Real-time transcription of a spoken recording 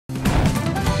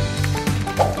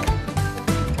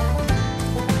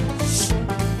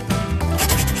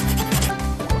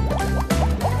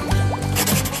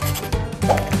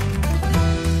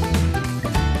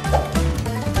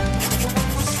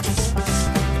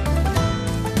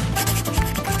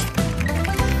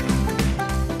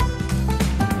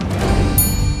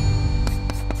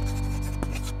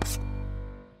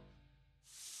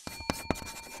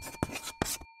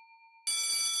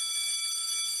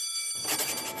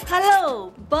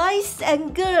Hello, boys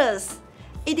and girls.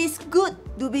 It is good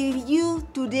to be with you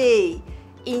today.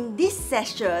 In this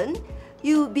session,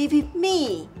 you'll be with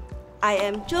me. I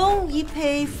am Chong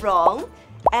Yipei from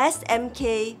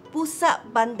SMK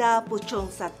Pusat Bandar Puchong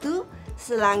 1,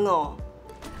 Selangor.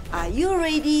 Are you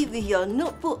ready with your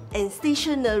notebook and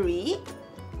stationery?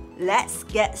 Let's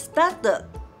get started.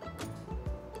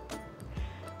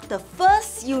 The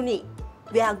first unit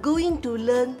we are going to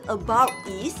learn about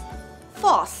is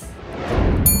force.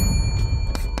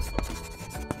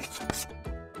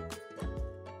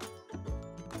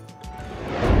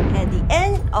 At the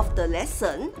end of the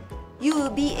lesson, you will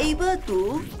be able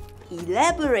to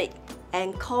elaborate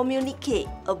and communicate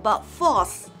about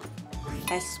force.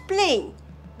 Explain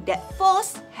that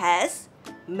force has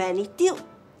magnitude,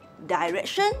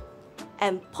 direction,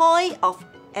 and point of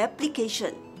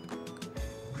application.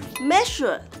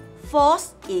 Measure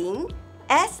force in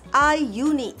SI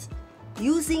units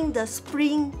using the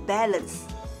spring balance.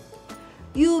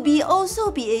 You'll also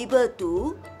be able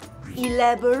to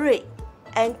elaborate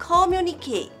and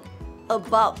communicate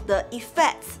about the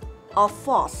effects of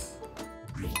force.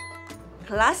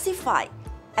 Classify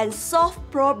and solve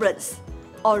problems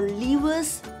on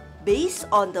levers based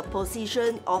on the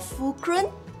position of fulcrum,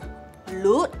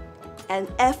 load, and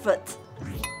effort.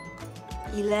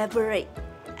 Elaborate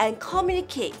and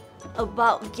communicate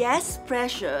about gas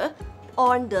pressure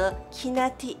on the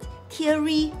kinetic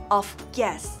theory of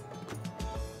gas.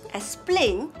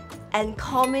 Explain and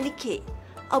communicate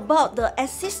about the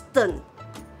existence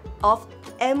of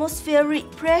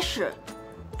atmospheric pressure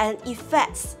and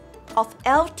effects of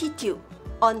altitude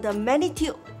on the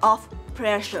magnitude of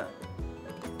pressure.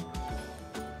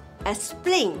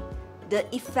 Explain the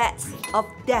effects of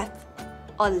depth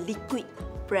on liquid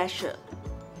pressure.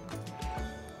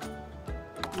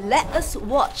 Let us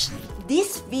watch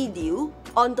this video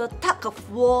on the tug of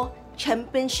war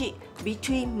championship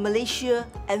between Malaysia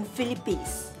and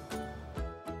Philippines.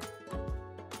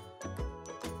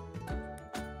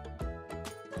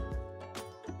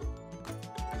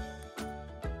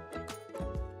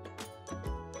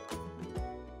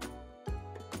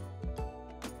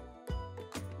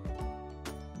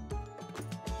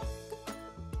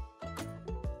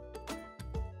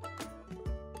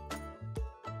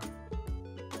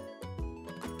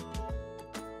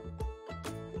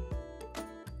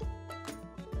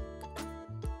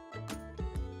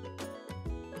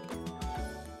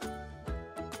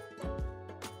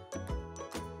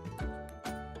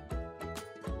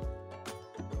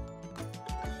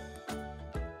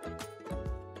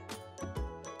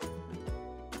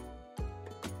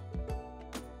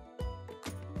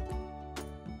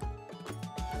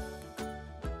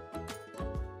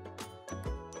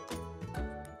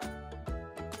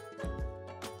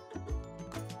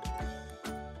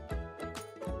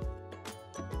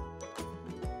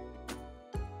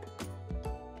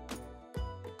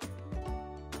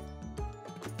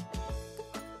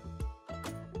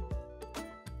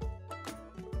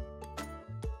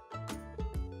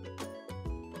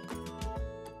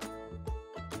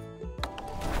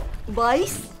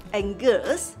 Boys and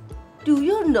girls, do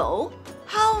you know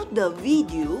how the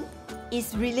video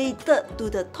is related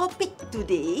to the topic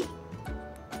today?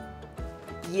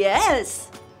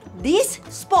 Yes, this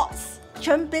sports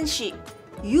championship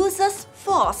uses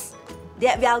force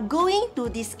that we are going to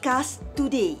discuss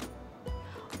today.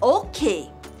 Okay,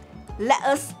 let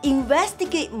us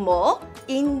investigate more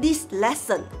in this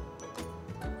lesson.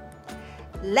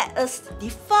 Let us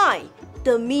define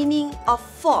the meaning of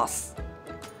force.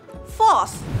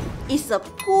 Force is a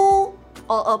pull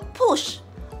or a push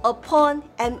upon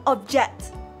an object.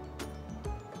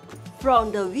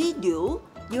 From the video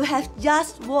you have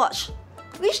just watched,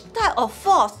 which type of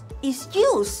force is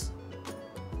used?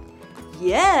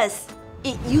 Yes,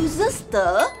 it uses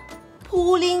the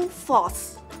pulling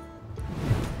force.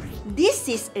 This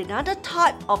is another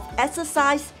type of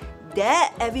exercise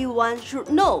that everyone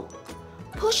should know.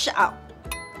 Push-up.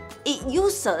 It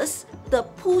uses the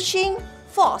pushing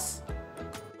force.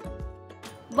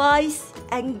 Boys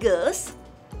and girls,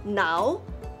 now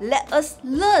let us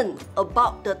learn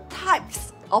about the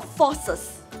types of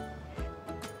forces.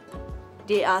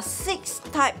 There are 6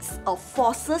 types of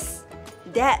forces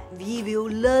that we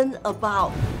will learn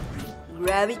about: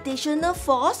 gravitational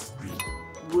force,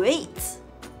 weight,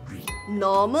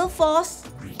 normal force,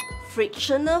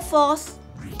 frictional force,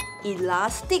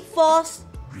 elastic force,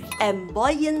 and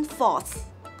buoyant force.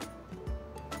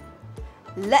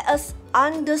 Let us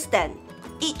understand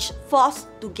each force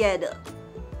together.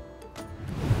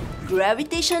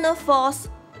 Gravitational force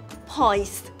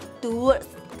points towards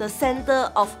the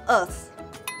center of Earth.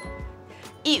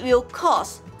 It will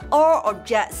cause all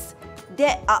objects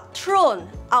that are thrown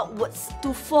outwards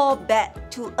to fall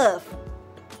back to Earth.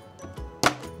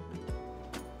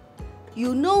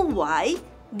 You know why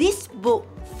this book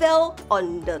fell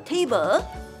on the table?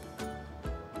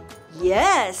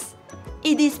 Yes,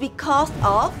 it is because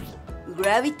of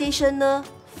gravitational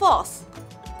force.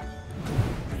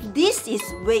 This is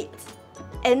weight,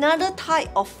 another type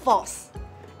of force.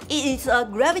 It is a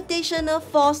gravitational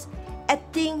force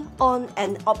acting on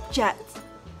an object.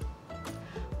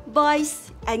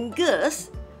 Boys and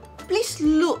girls, please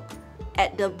look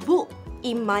at the book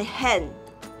in my hand.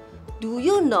 Do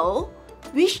you know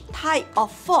which type of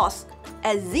force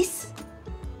exists?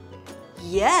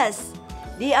 Yes,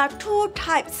 there are two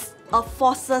types of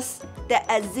forces that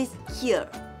exist here.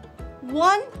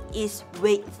 One is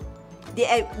weight,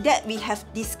 that we have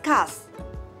discussed.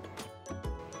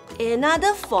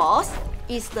 Another force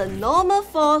is the normal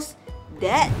force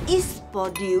that is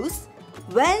produced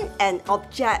when an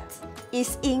object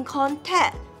is in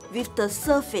contact with the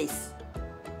surface.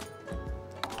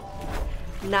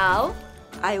 Now,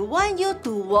 I want you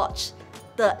to watch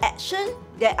the action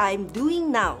that I'm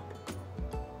doing now.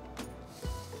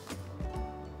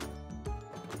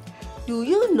 Do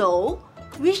you know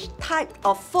which type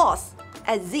of force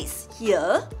exists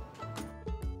here?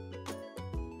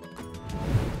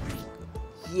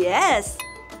 Yes,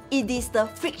 it is the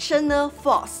frictional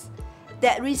force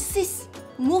that resists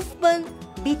movement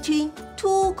between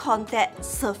two contact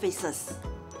surfaces.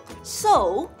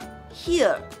 So,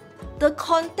 here, the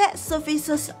contact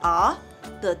surfaces are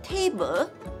the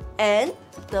table and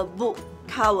the book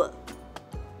cover.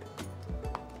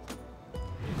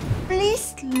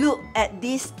 Please look at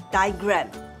this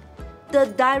diagram. The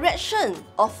direction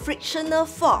of frictional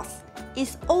force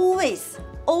is always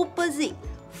opposite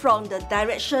from the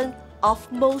direction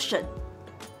of motion.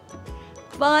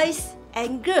 Boys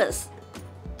and girls,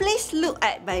 please look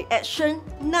at my action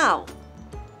now.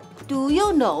 Do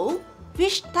you know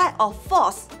which type of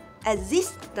force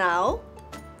exists now?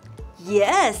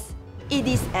 Yes, it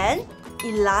is an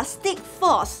elastic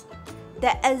force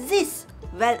that exists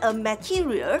when a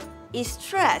material is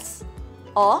stretched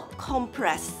or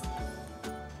compressed.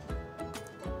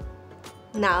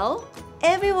 Now,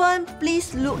 everyone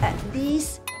please look at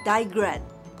this diagram.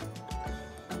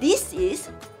 This is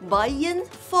buoyant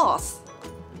force.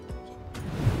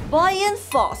 Buoyant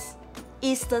force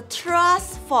is the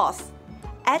thrust force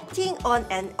acting on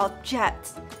an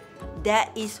object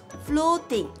that is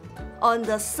floating on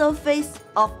the surface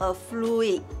of a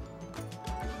fluid.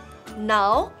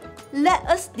 Now, let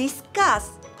us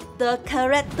discuss the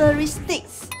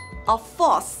characteristics of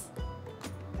force.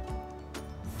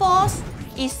 Force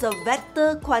is a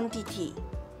vector quantity.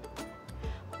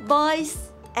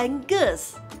 Boys and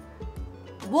girls,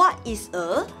 what is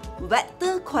a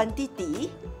vector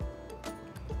quantity?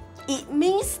 It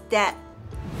means that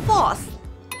force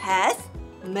has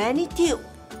magnitude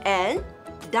and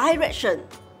direction.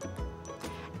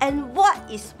 And what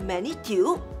is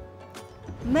magnitude?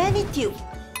 Magnitude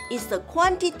is the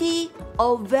quantity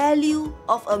or value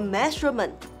of a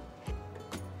measurement.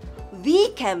 We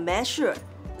can measure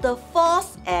the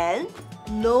force and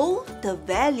know the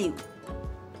value.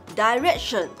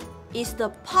 Direction is the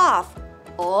path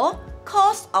or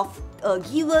course of a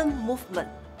given movement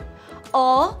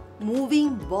or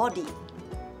moving body.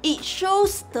 It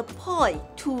shows the point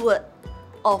toward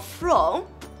or from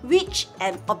which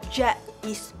an object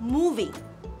is moving.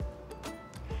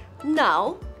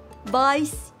 Now,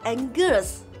 boys and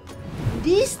girls,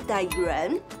 this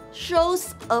diagram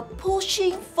shows a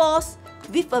pushing force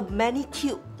with a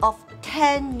magnitude of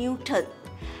 10 Newton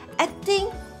acting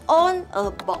on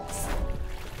a box.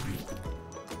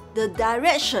 The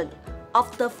direction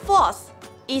of the force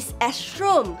is as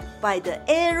shown by the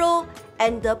arrow,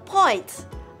 and the point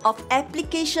of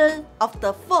application of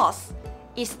the force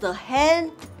is the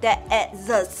hand that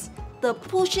exerts the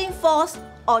pushing force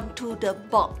onto the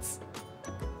box.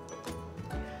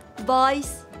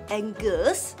 Boys and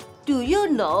girls, do you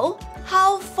know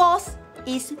how force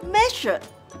is measured?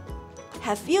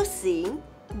 Have you seen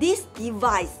this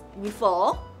device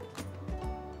before?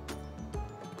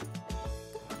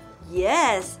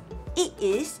 Yes, it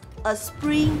is a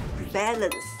spring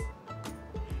balance.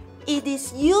 It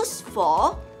is used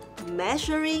for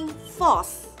measuring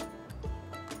force.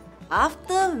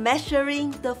 After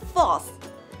measuring the force,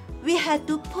 we had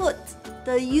to put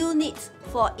the units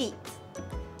for it.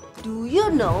 Do you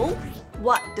know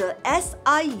what the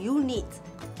SI unit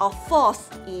of force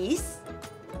is?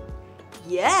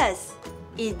 Yes,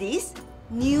 it is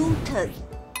Newton.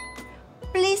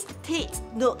 Please take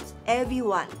note,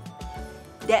 everyone,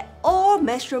 that all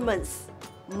measurements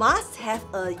must have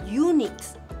a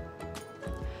unit.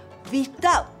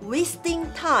 Without wasting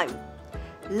time,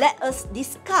 let us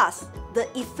discuss the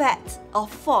effect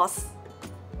of force.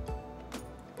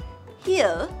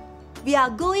 Here, we are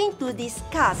going to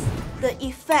discuss the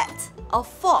effect of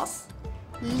force,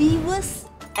 levers,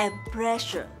 and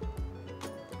pressure.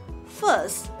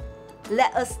 First,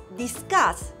 let us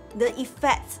discuss the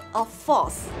effects of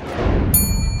force.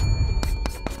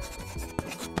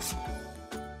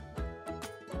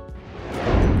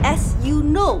 As you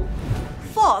know,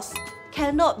 force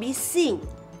cannot be seen,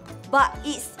 but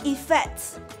its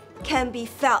effects can be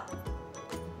felt.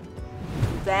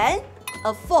 When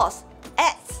a force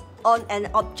acts on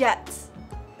an object,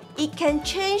 it can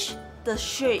change the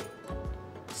shape,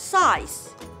 size,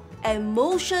 and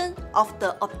motion of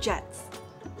the object.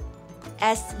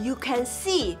 As you can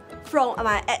see from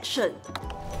my action,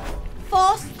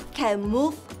 force can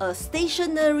move a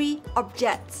stationary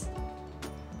object.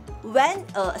 When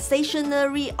a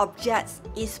stationary object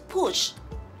is pushed,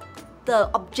 the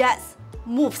object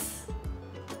moves.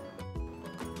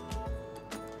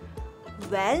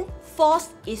 When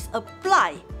force is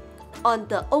applied on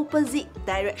the opposite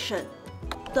direction,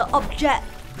 the object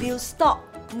will stop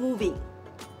moving.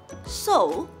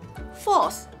 So,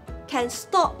 force can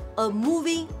stop a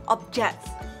moving object.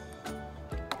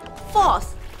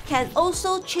 Force can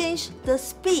also change the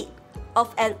speed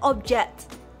of an object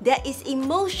that is in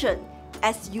motion,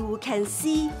 as you can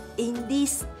see in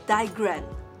this diagram.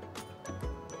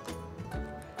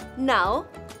 Now,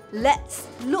 let's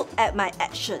look at my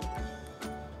action.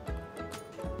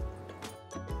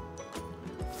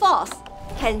 Force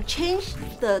can change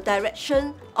the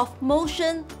direction of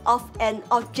motion of an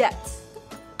object.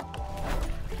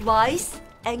 Boys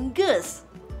and girls,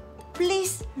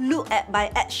 please look at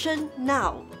my action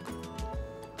now.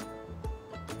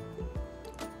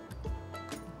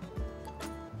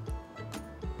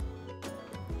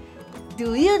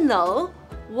 Do you know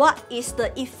what is the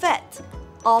effect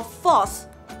of force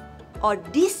on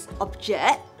this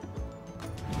object?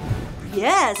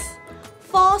 Yes,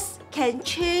 force can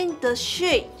change the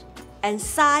shape and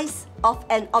size of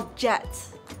an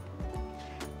object.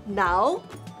 Now,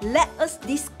 let us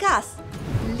discuss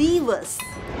levers.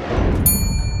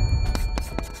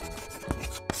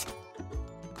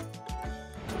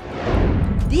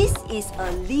 This is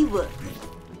a lever.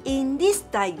 In this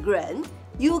diagram,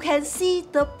 you can see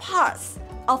the parts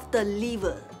of the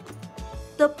lever.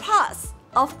 The parts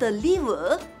of the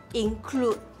lever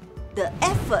include the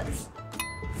efforts,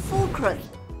 fulcrum,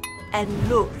 and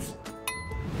loads.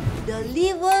 The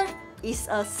lever is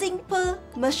a simple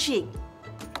machine.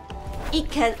 It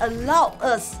can allow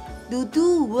us to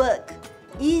do work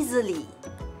easily,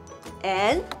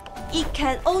 and it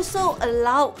can also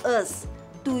allow us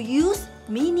to use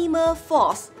minimal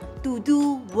force to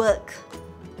do work.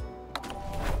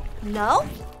 Now,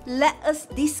 let us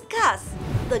discuss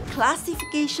the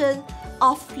classification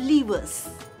of levers.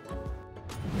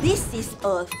 This is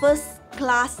a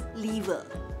first-class lever.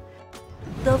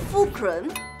 The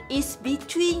fulcrum is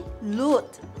between load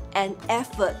and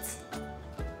effort.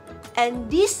 And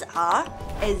these are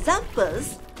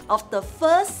examples of the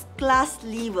first-class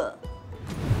lever: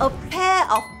 a pair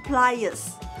of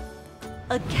pliers,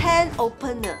 a can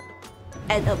opener,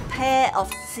 and a pair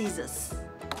of scissors.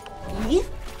 If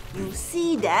you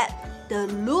see that the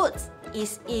load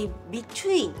is in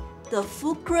between the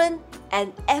fulcrum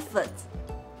and effort,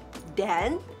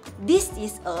 then this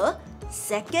is a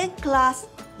second-class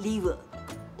lever.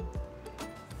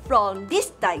 From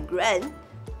this diagram,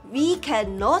 we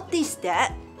can notice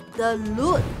that the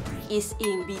load is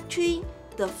in between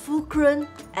the fulcrum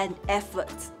and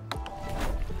effort.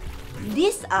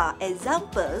 These are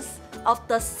examples of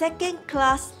the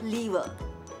second-class lever: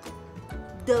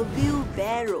 the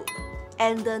wheelbarrow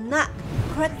and the nut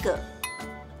cracker.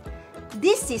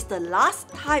 This is the last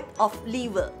type of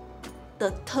lever,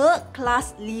 the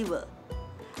third-class lever.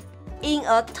 In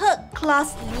a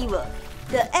third-class lever,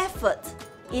 the effort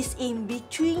is in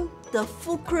between the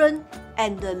fulcrum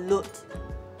and the load.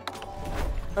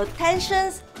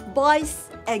 Attention, boys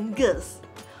and girls.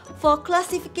 For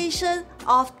classification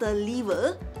of the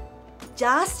lever,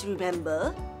 just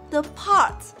remember the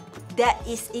part that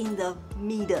is in the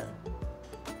middle.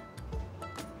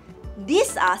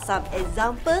 These are some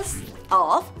examples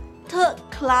of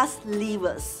third-class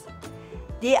levers.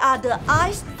 They are the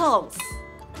ice tongs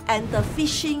and the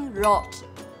fishing rod.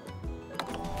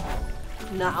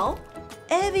 Now,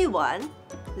 everyone,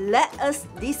 let us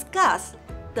discuss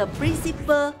the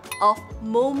principle of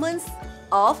moments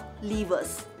of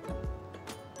levers.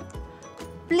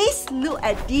 Please look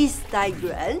at this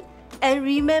diagram and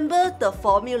remember the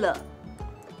formula.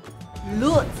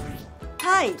 load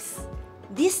times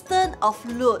distance of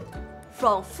load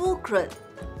from fulcrum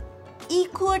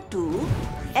equal to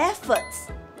effort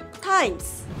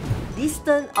times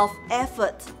distance of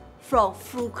effort from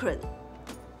fulcrum.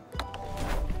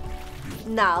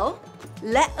 Now,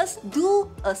 let us do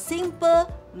a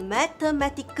simple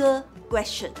mathematical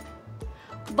question.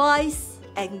 Boys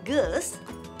and girls,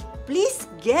 please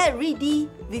get ready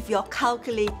with your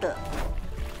calculator.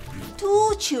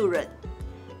 Two children,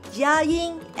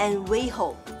 Jia-Ying and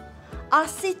Wei-Hong, are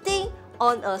sitting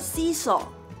on a seesaw.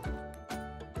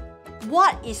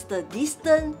 What is the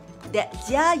distance that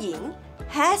Jia-Ying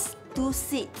has to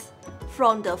sit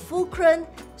from the fulcrum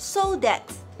so that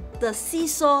the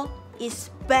seesaw is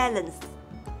balanced?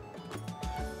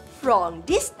 From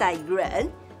this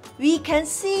diagram, we can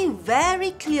see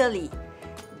very clearly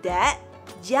that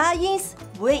Jia-Ying's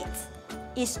weight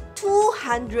is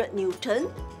 200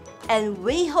 Newton and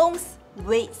Wei-Hong's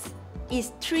weight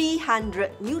is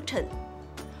 300 Newton.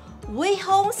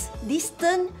 Wei-Hong's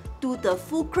distance to the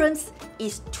fulcrums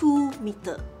is 2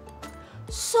 meters.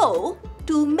 So,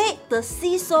 to make the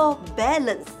seesaw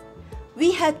balance,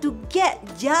 we have to get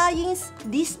Jia-Ying's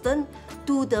distance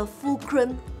to the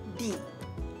fulcrum D.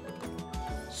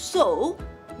 So,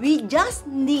 we just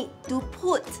need to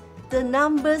put the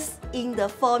numbers in the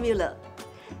formula.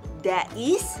 That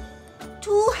is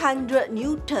 200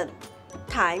 Newton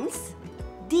times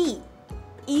D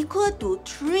equal to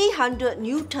 300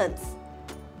 Newtons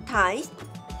times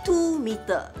 2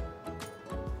 meters.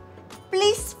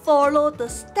 Please follow the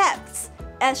steps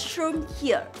as shown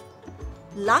here.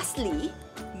 Lastly,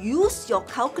 use your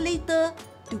calculator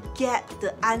to get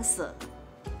the answer.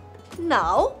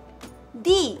 Now,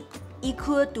 D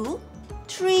equal to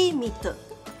 3 meters.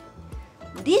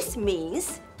 This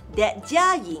means that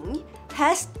Jia-Ying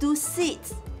has to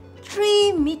sit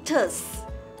 3 meters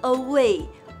away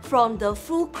from the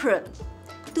fulcrum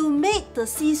to make the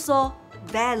seesaw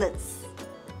balance.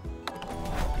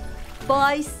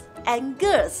 Boys and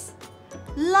girls,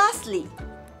 lastly,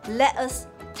 let us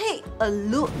take a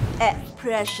look at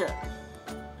pressure.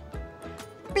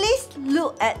 Please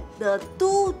look at the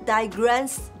two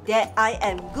diagrams that I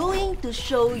am going to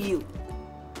show you.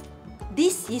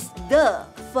 This is the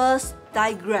first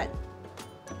diagram.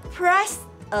 Press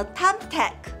a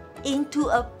thumbtack into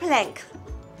a plank.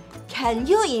 Can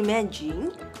you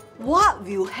imagine what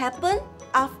will happen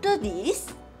after this?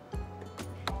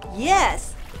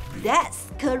 Yes, that's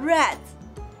correct.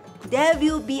 There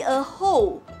will be a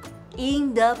hole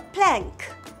in the plank.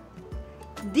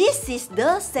 This is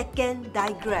the second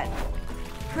diagram.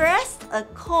 Press a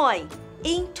coin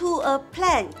into a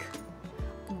plank.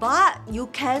 But you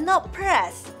cannot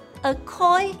press a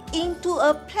coin into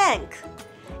a plank,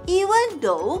 even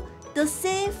though the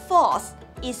same force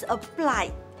is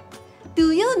applied.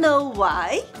 Do you know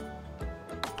why?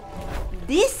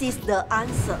 This is the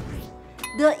answer.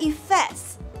 The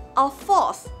effects of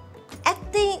force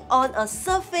acting on a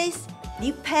surface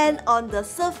depend on the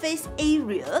surface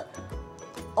area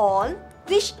on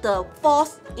which the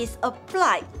force is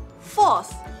applied.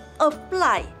 Force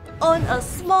applied on a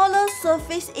smaller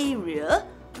surface area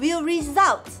will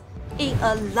result in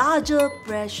a larger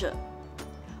pressure.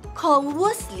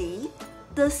 Conversely,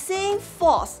 the same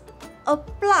force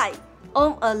applied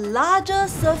on a larger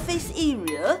surface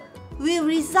area will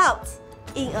result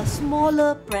in a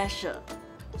smaller pressure.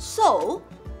 So,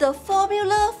 the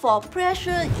formula for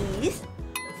pressure is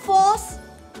force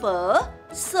per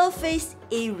surface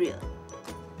area.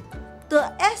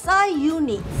 The SI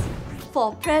unit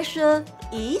for pressure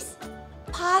is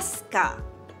Pascal.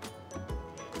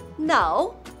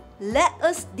 Now, let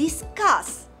us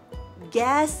discuss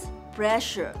gas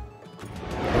pressure.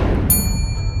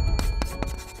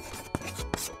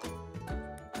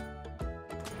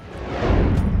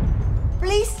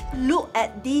 Please look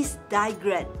at this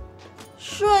diagram.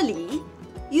 Surely,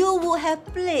 you would have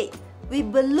played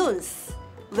with balloons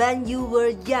when you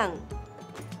were young.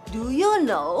 Do you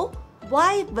know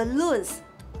why balloons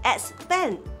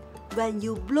expand when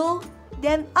you blow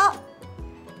them up?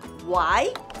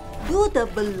 Why do the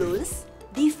balloons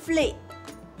deflate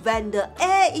when the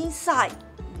air inside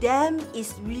them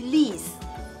is released?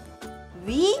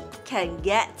 We can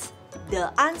get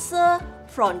the answer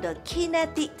from the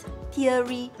kinetic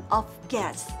theory of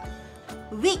gas,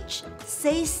 which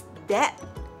says that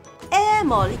air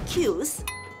molecules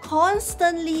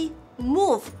constantly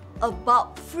move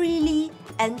about freely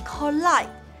and collide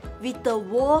with the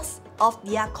walls of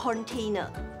their container.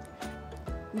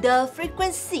 The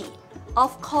frequency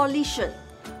of collision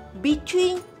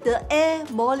between the air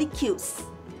molecules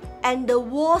and the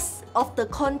walls of the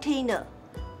container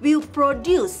will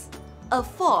produce a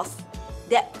force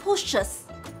that pushes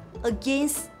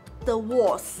against the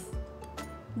walls.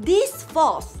 This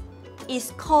force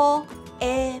is called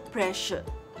air pressure.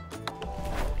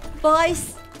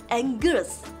 Boys and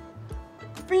girls,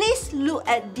 please look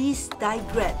at this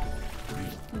diagram.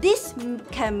 This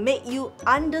can make you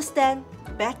understand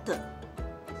better.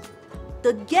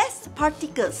 The gas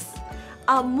particles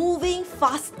are moving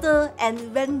faster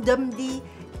and randomly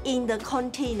in the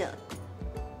container.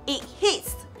 It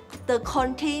hits the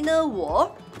container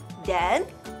wall, then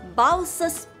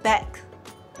bounces back.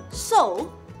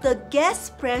 So, the gas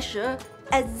pressure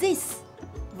exists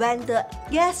when the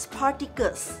gas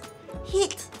particles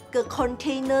hit the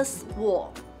container's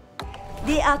wall.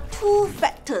 There are two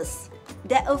factors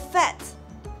that affect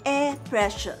air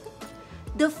pressure.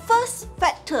 The first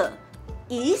factor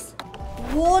is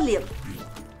volume.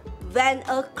 When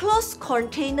a closed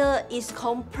container is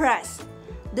compressed,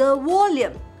 the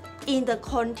volume in the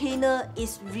container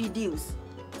is reduced.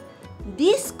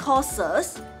 This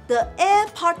causes the air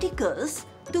particles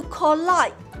to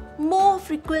collide more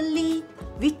frequently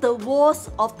with the walls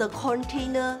of the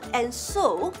container, and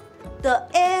so the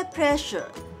air pressure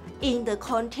in the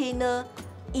container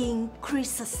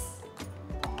increases.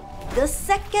 The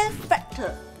second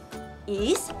factor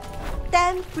is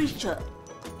temperature.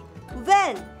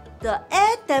 When the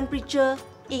air temperature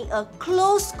in a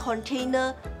closed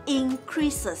container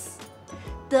increases,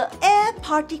 the air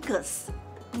particles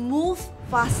move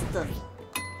faster.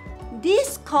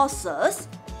 This causes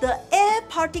the air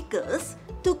particles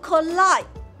to collide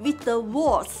with the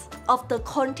walls of the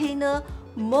container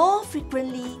more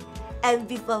frequently and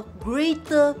with a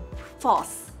greater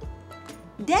force.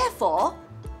 Therefore,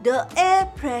 the air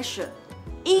pressure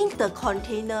in the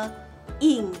container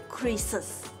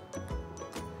increases.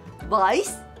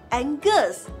 Boys and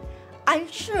girls,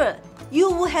 I'm sure you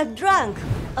will have drunk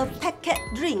a packet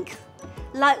drink,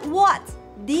 like what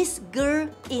this girl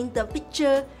in the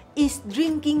picture is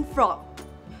drinking from.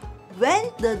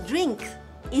 When the drink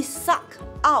is sucked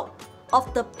out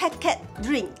of the packet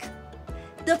drink,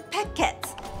 the packet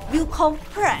will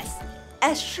compress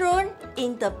as shown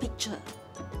in the picture.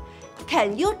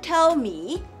 Can you tell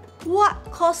me what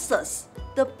causes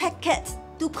the packet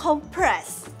to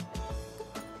compress?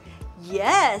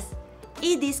 Yes,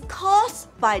 it is caused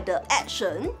by the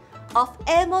action of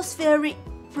atmospheric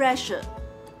pressure.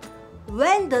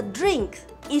 When the drink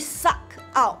is sucked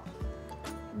out,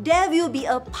 there will be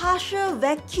a partial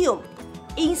vacuum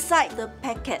inside the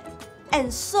packet,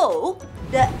 and so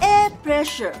the air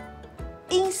pressure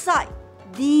inside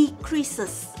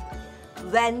decreases.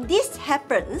 When this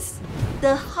happens,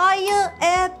 the higher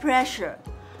air pressure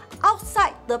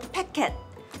outside the packet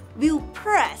will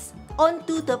press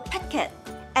onto the packet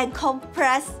and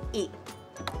compress it.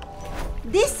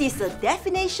 This is a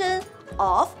definition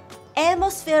of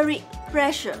atmospheric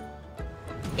pressure.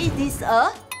 It is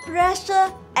a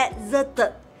pressure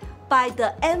exerted by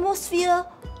the atmosphere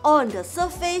on the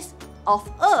surface of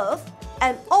Earth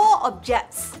and all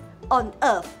objects on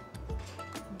Earth.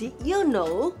 Did you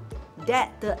know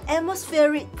that the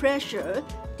atmospheric pressure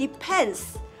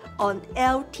depends on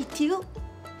altitude?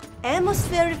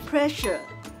 Atmospheric pressure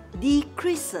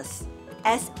decreases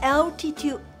as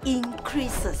altitude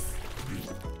increases.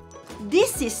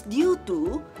 This is due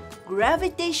to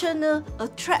gravitational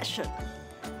attraction.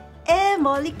 Air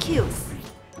molecules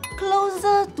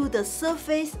closer to the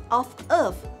surface of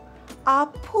Earth are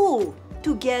pulled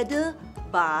together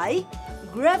by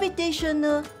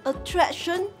gravitational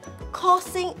attraction,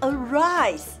 causing a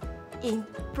rise in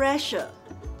pressure.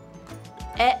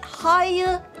 At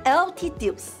higher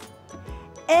altitudes,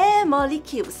 air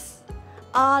molecules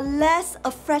are less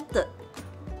affected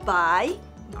by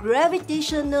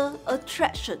gravitational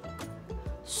attraction,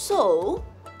 so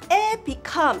air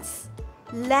becomes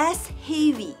less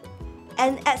heavy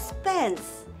and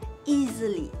expands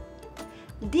easily.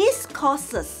 This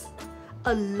causes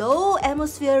a low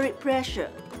atmospheric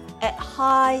pressure at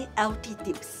high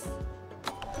altitudes.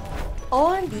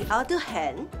 On the other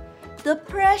hand, the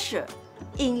pressure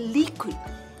in liquid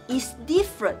is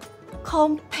different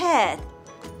compared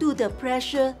to the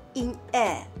pressure in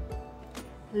air.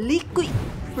 Liquid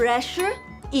pressure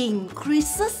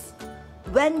increases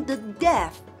when the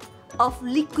depth of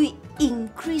liquid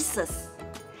increases.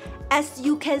 As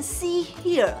you can see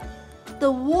here,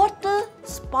 the water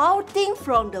spouting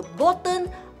from the bottom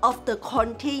of the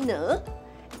container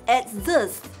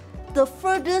exerts the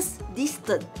furthest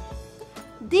distance.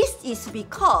 This is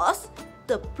because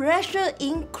the pressure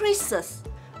increases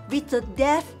with the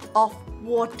depth of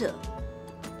water.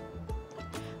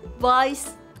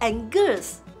 Boys and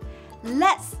girls,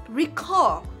 let's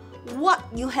recall what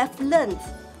you have learned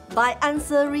by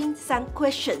answering some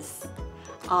questions.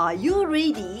 Are you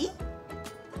ready?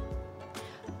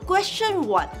 Question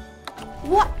 1.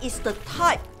 What is the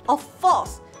type of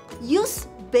force used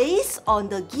based on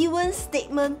the given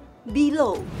statement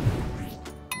below?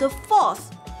 The force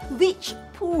which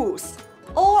pulls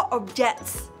all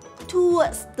objects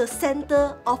towards the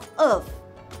center of Earth.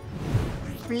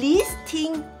 Please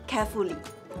think carefully.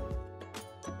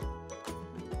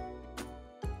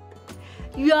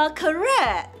 You are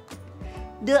correct.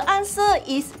 The answer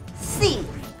is C.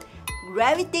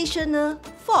 Gravitational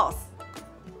force.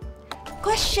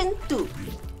 Question 2.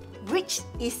 Which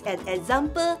is an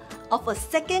example of a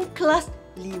second-class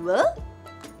lever?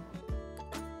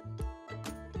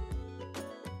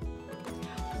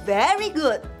 Very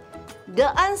good.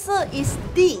 The answer is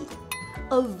D.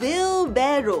 A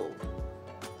wheelbarrow.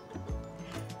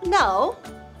 Now,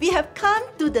 we have come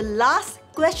to the last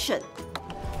question.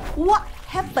 What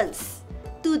happens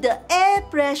to the air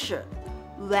pressure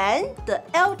when the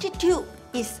altitude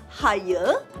is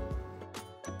higher?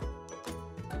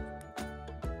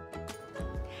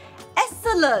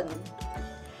 Excellent!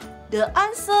 The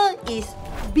answer is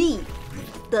B.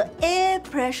 The air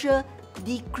pressure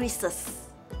decreases.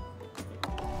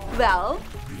 Well,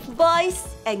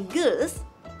 boys and girls,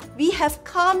 we have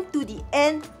come to the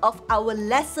end of our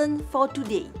lesson for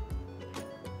today.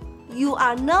 You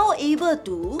are now able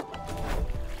to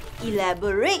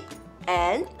elaborate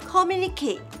and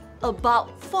communicate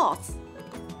about force.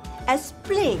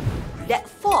 Explain that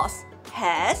force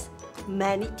has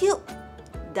magnitude,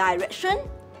 direction,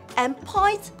 and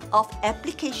point of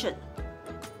application.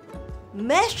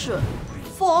 Measure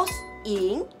force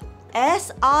in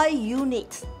SI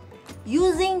units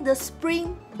using the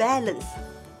spring balance.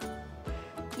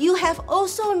 You have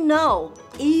also now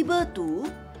able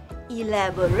to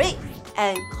elaborate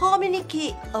and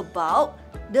communicate about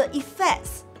the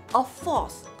effects of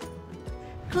force.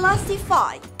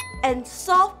 Classify and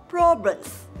solve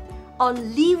problems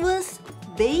on levers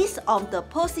based on the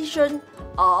position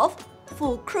of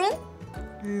fulcrum,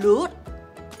 load,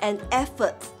 and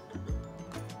effort.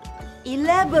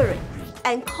 Elaborate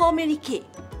and communicate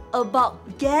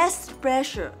about gas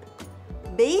pressure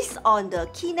based on the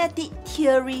kinetic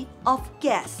theory of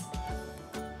gas.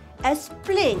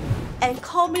 Explain and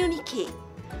communicate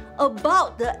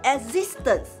about the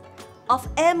existence of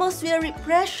atmospheric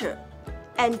pressure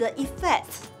and the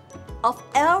effects of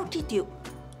altitude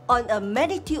on a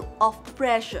magnitude of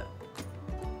pressure.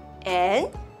 And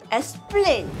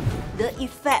explain the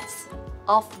effects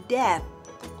of depth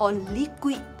on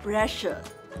liquid pressure.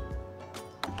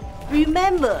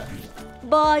 Remember,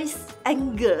 boys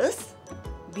and girls,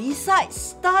 besides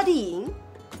studying,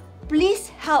 please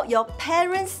help your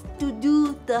parents to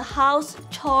do the house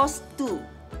chores too.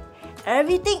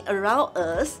 Everything around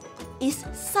us is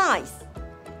science.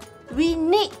 We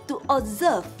need to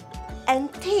observe and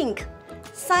think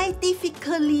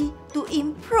scientifically to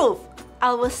improve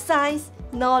our science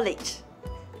knowledge.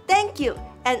 Thank you,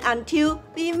 and until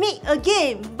we meet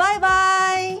again,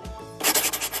 bye-bye!